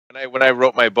When I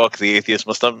wrote my book, The Atheist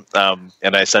Muslim,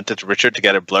 and I sent it to Richard to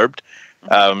get it blurbed,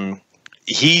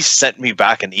 he sent me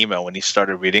back an email when he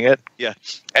started reading it. Yeah.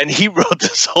 And he wrote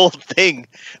this whole thing,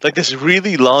 like this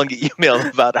really long email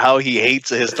about how he hates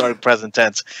the historic present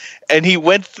tense. And he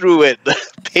went through it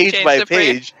page by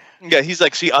page. Yeah, he's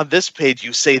like, see, on this page,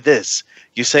 you say this.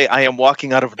 You say, I am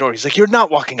walking out of a door. He's like, you're not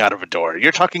walking out of a door.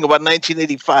 You're talking about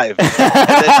 1985.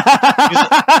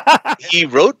 He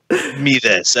wrote me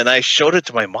this, and I showed it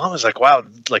to my mom. I was like, wow,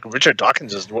 like Richard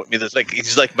Dawkins just wrote me this. Like,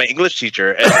 he's like my English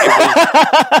teacher. And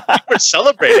we were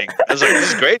celebrating. I was like,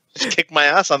 this is great. Just kick my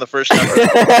ass on the first number.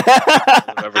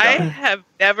 I have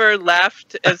never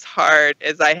laughed as hard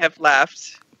as I have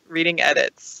laughed reading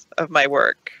edits of my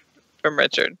work from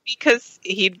Richard, because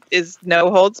he is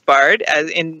no holds barred as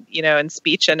in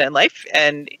speech and in life,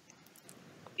 and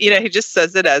he just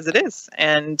says it as it is,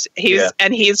 and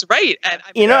he's right. And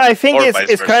I think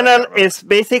it's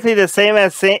basically the same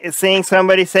as seeing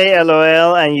somebody say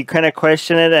LOL and you kind of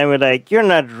question it and we're like, you're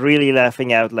not really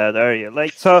laughing out loud, are you?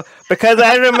 Like, so because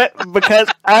I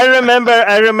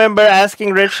remember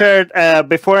asking Richard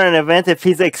before an event if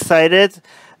he's excited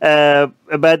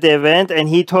about the event, and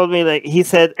he told me, like, he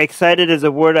said excited is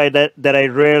a word that I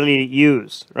rarely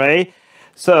use, right?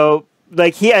 So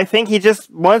like I think he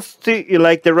just wants to,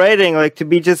 like, the writing, like, to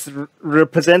be just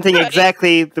representing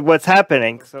exactly what's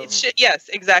happening. So yes,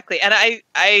 exactly. And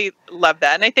I love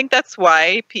that, and I think that's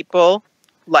why people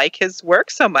like his work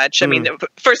so much. I mean,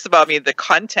 first of all, the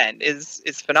content is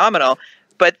phenomenal,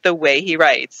 but the way he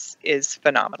writes is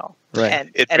phenomenal. Right.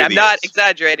 And really I'm not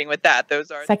exaggerating with that.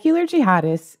 Secular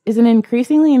Jihadists is an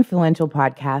increasingly influential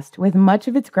podcast with much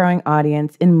of its growing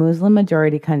audience in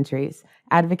Muslim-majority countries,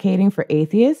 advocating for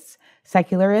atheists,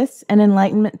 secularists, and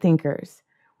Enlightenment thinkers.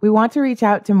 We want to reach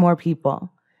out to more people.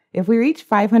 If we reach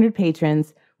 500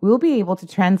 patrons, we will be able to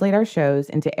translate our shows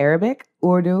into Arabic,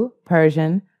 Urdu,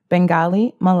 Persian,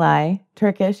 Bengali, Malay,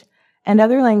 Turkish, and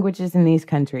other languages in these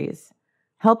countries.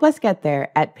 Help us get there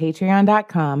at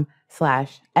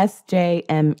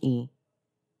patreon.com/SJME.